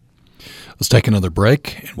 Let's take another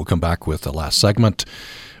break, and we'll come back with the last segment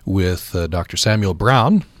with Dr. Samuel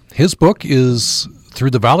Brown. His book is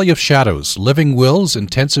Through the Valley of Shadows, Living Wills,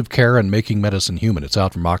 Intensive Care, and Making Medicine Human. It's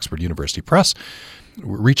out from Oxford University Press.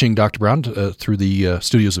 We're reaching Dr. Brown through the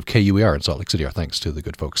studios of KUER in Salt Lake City. Our thanks to the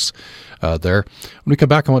good folks there. When we come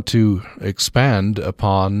back, I want to expand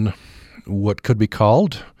upon what could be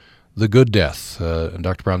called the good death. And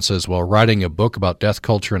Dr. Brown says, while writing a book about death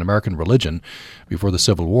culture and American religion before the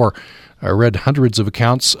Civil War, I read hundreds of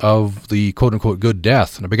accounts of the quote-unquote good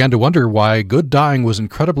death, and I began to wonder why good dying was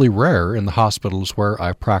incredibly rare in the hospitals where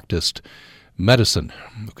I practiced medicine.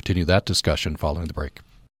 We'll continue that discussion following the break.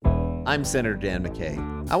 I'm Senator Dan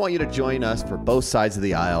McKay. I want you to join us for Both Sides of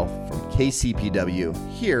the Aisle from KCPW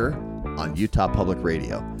here on Utah Public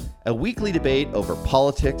Radio. A weekly debate over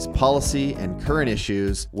politics, policy, and current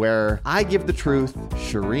issues where I give the truth,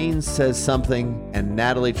 Shireen says something, and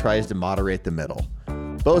Natalie tries to moderate the middle.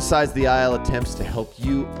 Both Sides of the Aisle attempts to help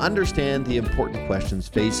you understand the important questions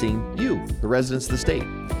facing you, the residents of the state.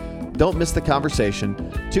 Don't miss the conversation.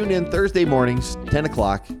 Tune in Thursday mornings, 10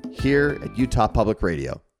 o'clock, here at Utah Public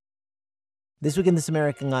Radio. This week in This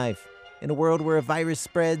American Life. In a world where a virus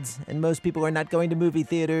spreads and most people are not going to movie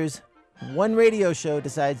theaters, one radio show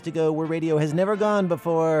decides to go where radio has never gone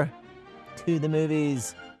before, to the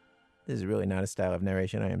movies. This is really not a style of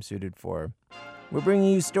narration I am suited for. We're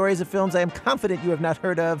bringing you stories of films I am confident you have not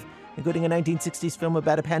heard of, including a 1960s film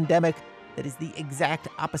about a pandemic that is the exact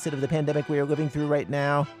opposite of the pandemic we are living through right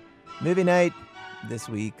now. Movie night this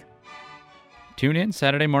week. Tune in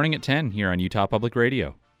Saturday morning at 10 here on Utah Public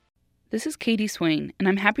Radio. This is Katie Swain, and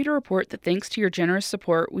I'm happy to report that thanks to your generous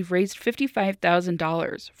support, we've raised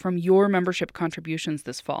 $55,000 from your membership contributions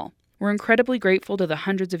this fall. We're incredibly grateful to the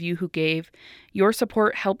hundreds of you who gave. Your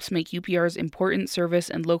support helps make UPR's important service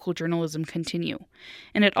and local journalism continue,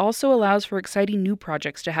 and it also allows for exciting new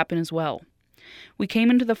projects to happen as well. We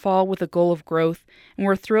came into the fall with a goal of growth, and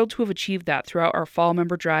we're thrilled to have achieved that throughout our fall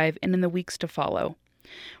member drive and in the weeks to follow.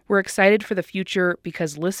 We're excited for the future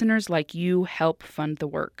because listeners like you help fund the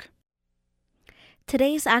work.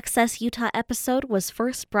 Today's Access Utah episode was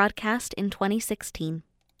first broadcast in 2016.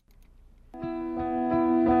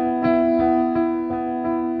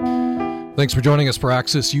 Thanks for joining us for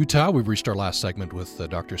Access Utah. We've reached our last segment with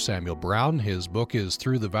Dr. Samuel Brown. His book is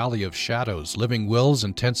Through the Valley of Shadows, Living Wills,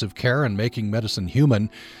 Intensive Care, and Making Medicine Human.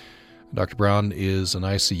 Dr. Brown is an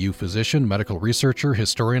ICU physician, medical researcher,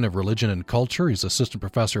 historian of religion and culture. He's assistant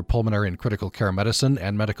professor of pulmonary and critical care medicine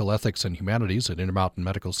and medical ethics and humanities at Intermountain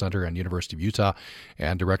Medical Center and University of Utah,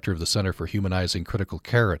 and director of the Center for Humanizing Critical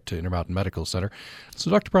Care at Intermountain Medical Center.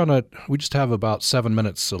 So, Dr. Brown, we just have about 7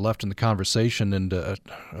 minutes left in the conversation, and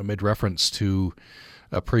I made reference to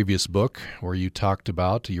a previous book where you talked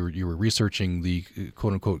about you were researching the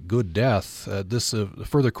quote-unquote good death. This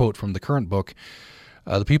further quote from the current book.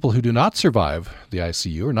 The people who do not survive the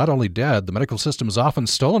ICU are not only dead, the medical system has often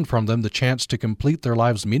stolen from them the chance to complete their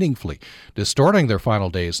lives meaningfully, distorting their final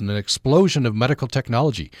days in an explosion of medical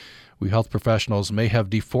technology. We health professionals may have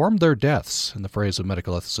deformed their deaths, in the phrase of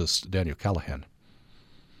medical ethicist Daniel Callahan.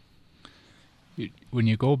 When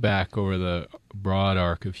you go back over the broad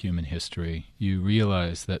arc of human history, you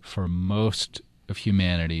realize that for most of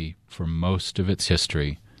humanity, for most of its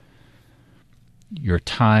history, your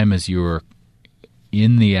time as you were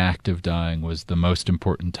in the act of dying was the most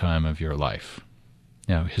important time of your life.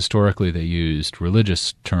 Now, historically, they used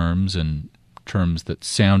religious terms and terms that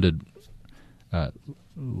sounded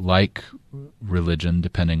like religion,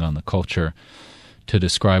 depending on the culture, to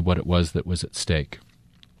describe what it was that was at stake.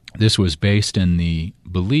 This was based in the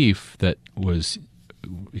belief that was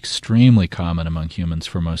extremely common among humans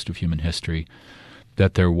for most of human history,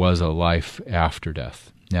 that there was a life after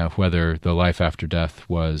death. Now, whether the life after death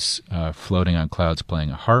was floating on clouds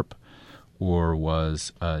playing a harp, or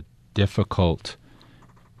was a difficult,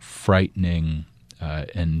 frightening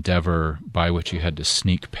endeavor by which you had to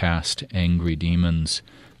sneak past angry demons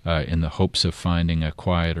in the hopes of finding a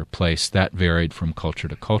quieter place, that varied from culture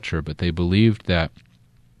to culture. But they believed that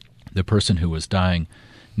the person who was dying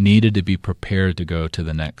needed to be prepared to go to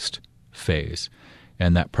the next phase.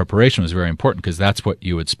 And that preparation was very important because that's what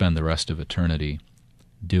you would spend the rest of eternity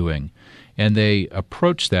doing. And they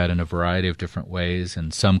approached that in a variety of different ways.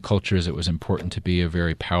 In some cultures, it was important to be a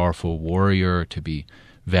very powerful warrior, to be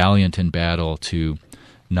valiant in battle, to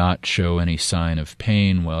not show any sign of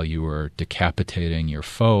pain while you were decapitating your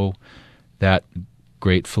foe. That,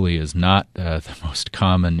 gratefully, is not the most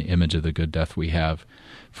common image of the good death we have.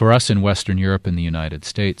 For us in Western Europe and the United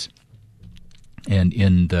States, and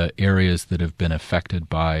in the areas that have been affected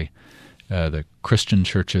by the Christian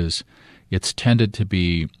churches, it's tended to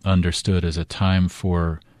be understood as a time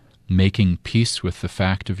for making peace with the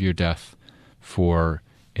fact of your death, for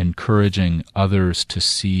encouraging others to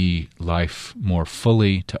see life more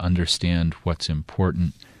fully, to understand what's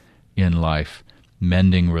important in life,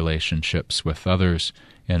 mending relationships with others,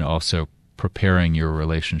 and also preparing your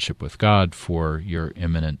relationship with God for your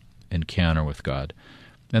imminent encounter with God.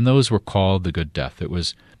 And those were called the good death. It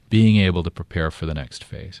was being able to prepare for the next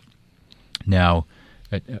phase. Now,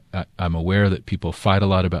 I'm aware that people fight a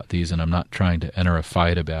lot about these, and I'm not trying to enter a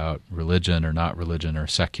fight about religion or not religion or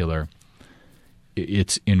secular.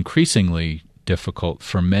 It's increasingly difficult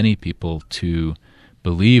for many people to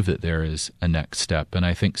believe that there is a next step, and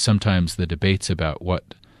I think sometimes the debates about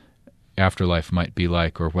what afterlife might be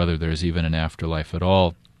like, or whether there's even an afterlife at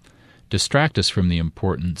all, distract us from the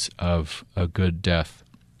importance of a good death,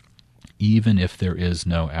 even if there is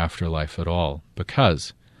no afterlife at all,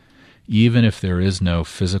 because even if there is no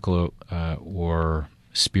physical or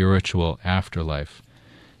spiritual afterlife,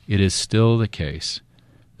 it is still the case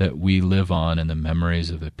that we live on in the memories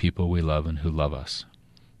of the people we love and who love us.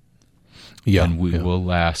 And we will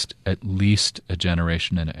last at least a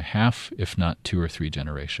generation and a half, if not 2 or 3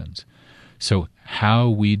 generations. So how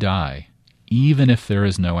we die, even if there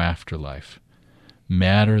is no afterlife,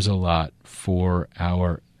 matters a lot for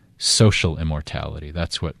our social immortality.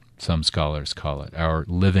 That's what some scholars call it, our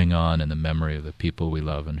living on in the memory of the people we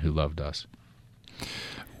love and who loved us.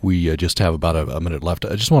 We just have about a minute left.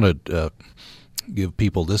 I just want to give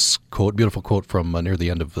people this quote, beautiful quote from near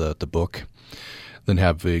the end of the book, then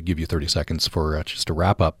give you 30 seconds for just a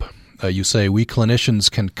wrap up. You say, "We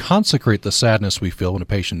clinicians can consecrate the sadness we feel when a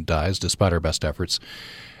patient dies, despite our best efforts,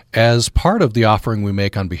 as part of the offering we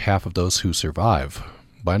make on behalf of those who survive.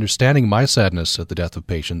 By understanding my sadness at the death of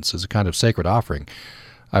patients as a kind of sacred offering,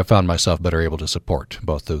 I've found myself better able to support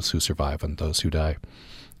both those who survive and those who die."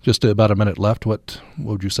 Just about a minute left. What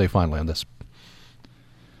would you say finally on this?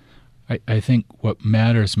 I think what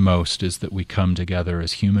matters most is that we come together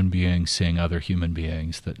as human beings seeing other human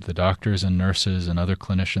beings, that the doctors and nurses and other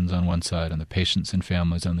clinicians on one side and the patients and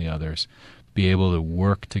families on the others be able to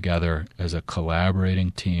work together as a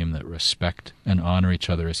collaborating team that respect and honor each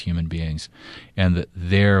other as human beings, and that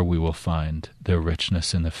there we will find the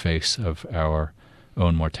richness in the face of our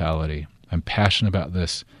own mortality. I'm passionate about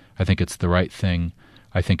this. I think it's the right thing.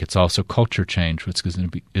 I think it's also culture change, which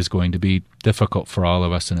is going to be difficult for all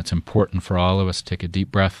of us, and it's important for all of us to take a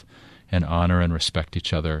deep breath and honor and respect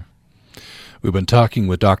each other. We've been talking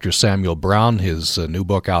with Dr. Samuel Brown, his new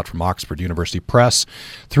book out from Oxford University Press,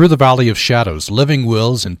 Through the Valley of Shadows, Living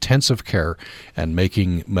Wills, Intensive Care, and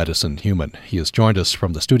Making Medicine Human. He has joined us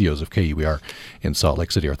from the studios of KUER in Salt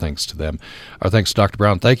Lake City. Our thanks to them. Our thanks to Dr.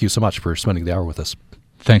 Brown. Thank you so much for spending the hour with us.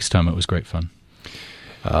 Thanks, Tom. It was great fun.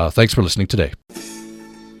 Thanks for listening today.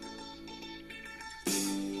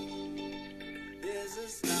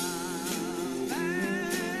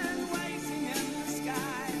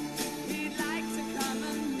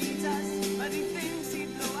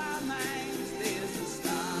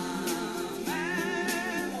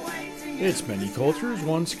 It's Many Cultures,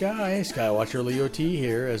 One Sky. Skywatcher Leo T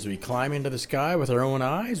here. As we climb into the sky with our own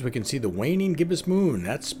eyes, we can see the waning gibbous moon.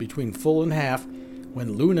 That's between full and half,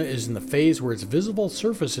 when Luna is in the phase where its visible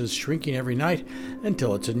surface is shrinking every night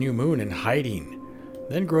until it's a new moon and hiding,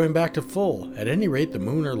 then growing back to full. At any rate, the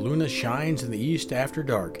moon or Luna shines in the east after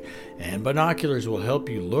dark, and binoculars will help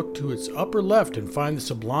you look to its upper left and find the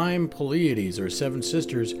sublime Pleiades, or Seven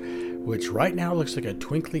Sisters, which right now looks like a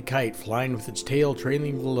twinkly kite flying with its tail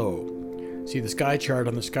trailing below. See the sky chart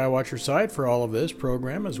on the Skywatcher site for all of this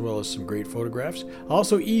program, as well as some great photographs.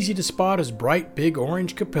 Also easy to spot is bright big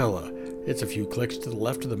orange Capella. It's a few clicks to the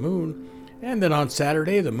left of the moon. And then on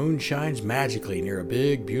Saturday, the moon shines magically near a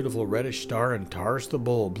big, beautiful reddish star in Taurus the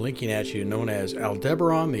Bull, blinking at you, known as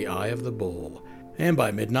Aldebaran, the Eye of the Bull. And by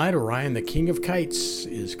midnight, Orion, the King of Kites,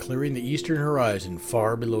 is clearing the eastern horizon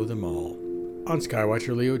far below them all. On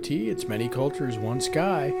Skywatcher Leo T, it's Many Cultures, One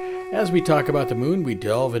Sky. As we talk about the moon, we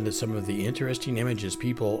delve into some of the interesting images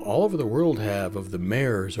people all over the world have of the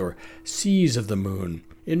mares or seas of the moon.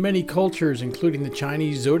 In many cultures, including the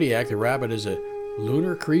Chinese zodiac, the rabbit is a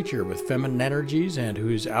lunar creature with feminine energies and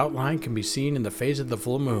whose outline can be seen in the phase of the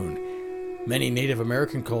full moon. Many Native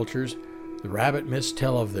American cultures, the rabbit myths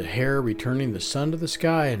tell of the hare returning the sun to the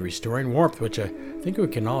sky and restoring warmth, which I think we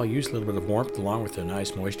can all use a little bit of warmth along with the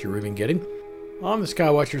nice moisture we've been getting. On the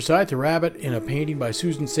Skywatcher site, the rabbit, in a painting by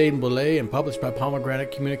Susan Saden-Boulay and published by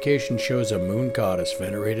Pomegranate Communications, shows a moon goddess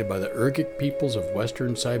venerated by the Urgic peoples of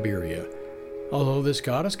western Siberia. Although this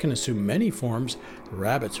goddess can assume many forms, the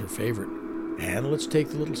rabbit's her favorite. And let's take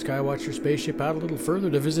the little Skywatcher spaceship out a little further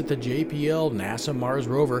to visit the JPL NASA Mars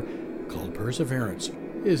rover called Perseverance.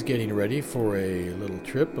 Is getting ready for a little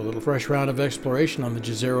trip, a little fresh round of exploration on the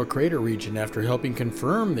Jezero crater region after helping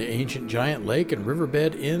confirm the ancient giant lake and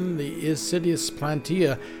riverbed in the Isidius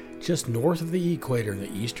Plantea just north of the equator in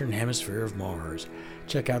the eastern hemisphere of Mars.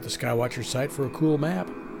 Check out the Skywatcher site for a cool map.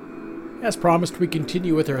 As promised, we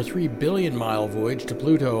continue with our 3 billion mile voyage to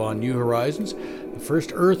Pluto on New Horizons, the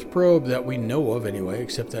first Earth probe that we know of anyway,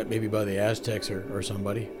 except that maybe by the Aztecs or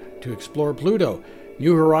somebody, to explore Pluto.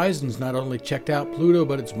 New Horizons not only checked out Pluto,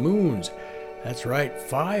 but its moons. That's right,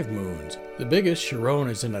 5 moons. The biggest, Charon,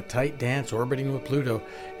 is in a tight dance orbiting with Pluto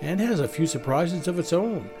and has a few surprises of its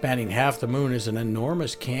own. Spanning half the moon is an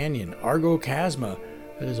enormous canyon, Argo Chasma,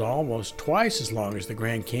 that is almost twice as long as the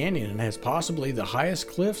Grand Canyon and has possibly the highest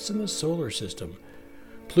cliffs in the solar system.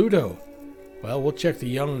 Pluto. Well, we'll check the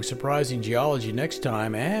young, surprising geology next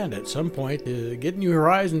time, and at some point, get New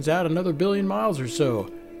Horizons out another 1 billion miles or so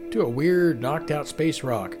to a weird, knocked-out space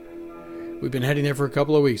rock. We've been heading there for a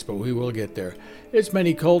couple of weeks, but we will get there. It's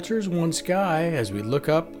Many Cultures, One Sky, as we look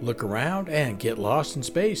up, look around, and get lost in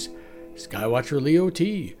space. Skywatcher Leo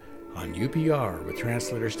T on UPR with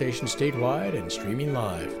translator stations statewide and streaming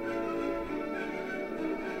live.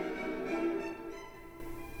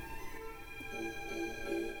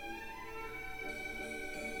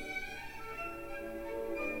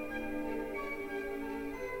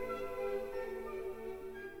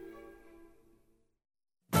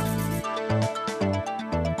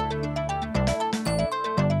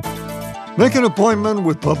 Make an appointment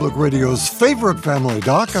with Public Radio's favorite family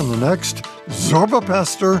doc on the next Zorba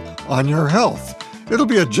Pastor on Your Health. It'll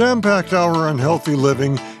be a jam-packed hour on healthy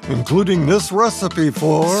living, including this recipe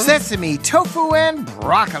for sesame, tofu, and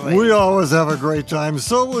broccoli. We always have a great time.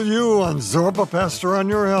 So will you on Zorba Pastor on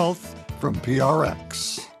Your Health from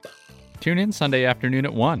PRX. Tune in Sunday afternoon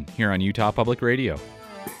at 1 here on Utah Public Radio.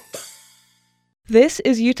 This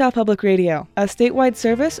is Utah Public Radio, a statewide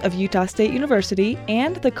service of Utah State University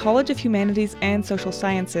and the College of Humanities and Social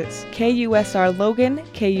Sciences. KUSR Logan,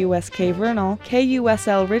 KUSK Vernal,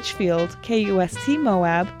 KUSL Richfield, KUST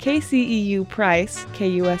Moab, KCEU Price,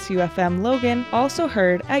 KUSU-FM Logan, also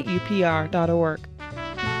heard at upr.org.